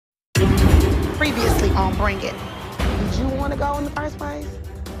previously on Bring It. Did you want to go in the first place?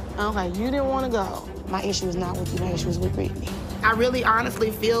 Okay, you didn't want to go. My issue is not with you, my issue is with Brittany. I really honestly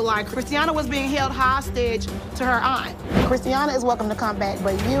feel like Christiana was being held hostage to her aunt. Christiana is welcome to come back,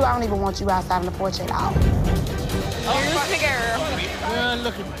 but you, I don't even want you outside on the porch at all. Here's the girl. Girl,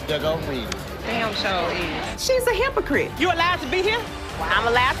 look at me. There go me. Damn sure is. She's a hypocrite. You allowed to be here? Well, I'm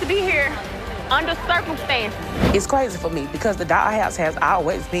allowed to be here under circumstances. It's crazy for me because the dollhouse has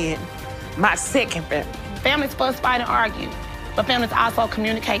always been my second family. Families supposed to fight and argue, but families also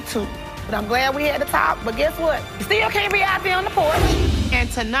communicate too. But I'm glad we had to talk, but guess what? You still can't be out there on the porch. And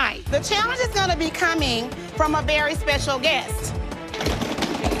tonight, the challenge is gonna be coming from a very special guest.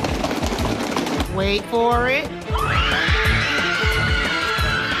 Wait for it.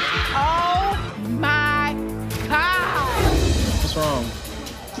 Oh my God. What's wrong?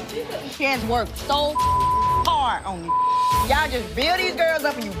 She has worked so hard on you. Y'all just build these girls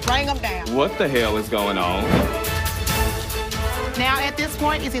up and you bring them down. What the hell is going on? Now at this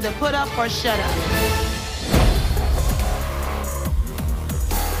point, it's either put up or shut up.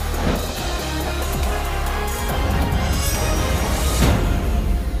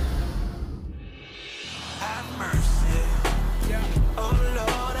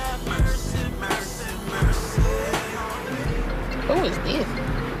 Who is this?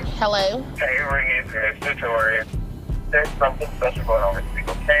 Hello? Hey, Ring is Mr. Tori. There's something special going on this week,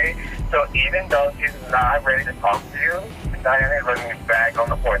 okay? So even though she's not ready to talk to you, Diana is letting me back on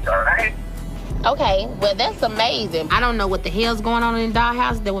the porch, all right? Okay, well, that's amazing. I don't know what the hell's going on in the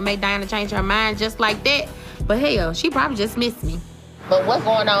dollhouse that would make Diana change her mind just like that. But hell, she probably just missed me. But what's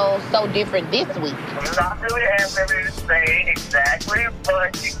going on so different this week? I'm not really at liberty to say exactly,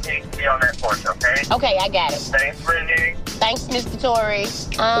 but you need to be on that porch, okay? Okay, I got it. Thanks, Brittany. Thanks, Mr. Torrey.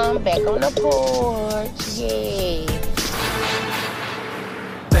 I'm back on the porch, yeah.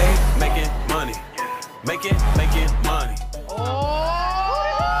 They making money, making money. Oh,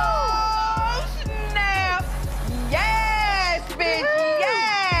 snap. Yes, bitch,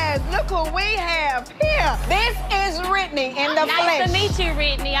 yes. Look who we have here. This is Brittany in the flesh. Nice to meet you,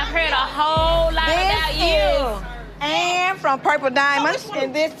 Brittany. I've heard a whole lot about you. Ann from Purple Diamonds,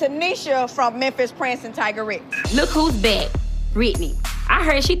 and this Tanisha from Memphis Prince and Tigerette. Look who's back, Brittany. I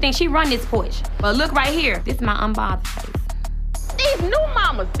heard she thinks she run this porch. But look right here. This is my unbothered face. These new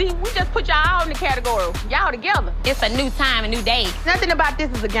mamas, see, we just put y'all all in the category. Y'all together. It's a new time, a new day. Nothing about this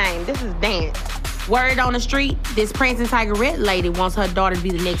is a game. This is dance. Word on the street, this Prince and Tigerette lady wants her daughter to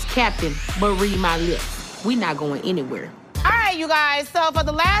be the next captain. But read my lips. We not going anywhere. All right, you guys, so for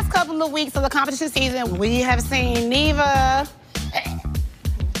the last couple of weeks of the competition season, we have seen Neva.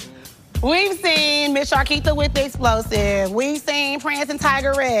 We've seen Miss Sharkeetha with the explosive. We've seen Prince and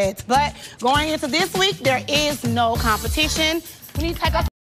Tigerette. But going into this week, there is no competition. We need to take a